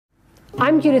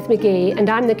I'm Judith Magee, and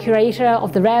I'm the curator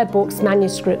of the rare books,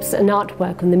 manuscripts and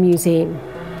artwork in the museum.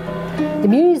 The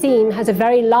museum has a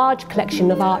very large collection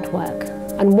of artwork,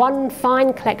 and one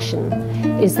fine collection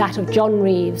is that of John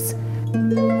Reeves.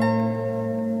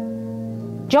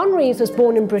 John Reeves was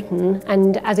born in Britain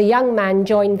and as a young man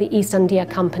joined the East India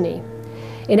Company.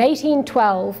 In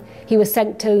 1812 he was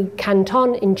sent to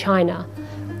Canton in China,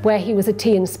 where he was a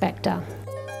tea inspector.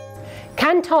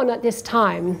 Canton at this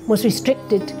time was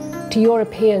restricted to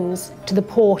Europeans to the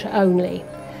port only.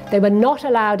 They were not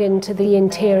allowed into the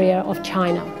interior of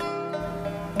China.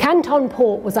 Canton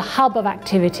port was a hub of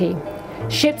activity.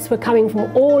 Ships were coming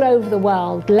from all over the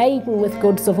world, laden with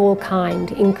goods of all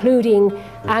kinds, including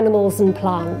animals and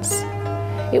plants.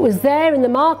 It was there in the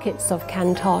markets of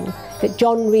Canton that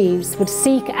John Reeves would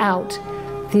seek out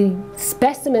the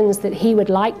specimens that he would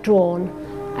like drawn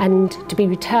and to be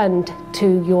returned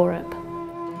to Europe.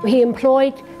 He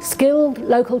employed skilled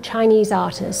local Chinese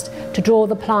artists to draw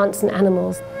the plants and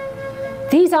animals.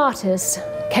 These artists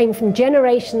came from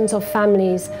generations of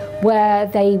families where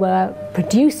they were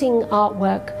producing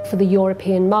artwork for the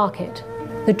European market.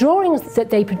 The drawings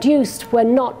that they produced were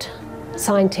not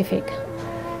scientific.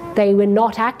 They were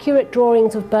not accurate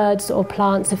drawings of birds or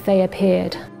plants if they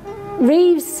appeared.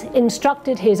 Reeves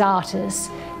instructed his artists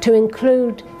to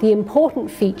include the important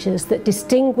features that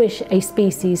distinguish a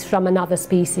species from another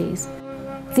species.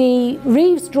 The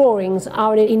Reeves drawings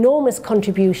are an enormous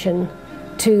contribution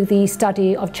to the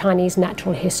study of Chinese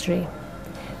natural history.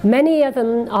 Many of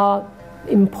them are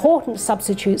important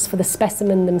substitutes for the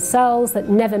specimen themselves that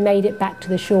never made it back to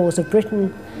the shores of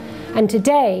Britain. And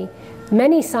today,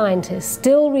 many scientists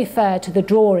still refer to the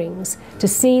drawings to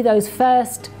see those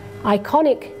first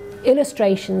iconic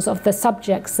illustrations of the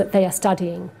subjects that they are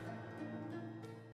studying.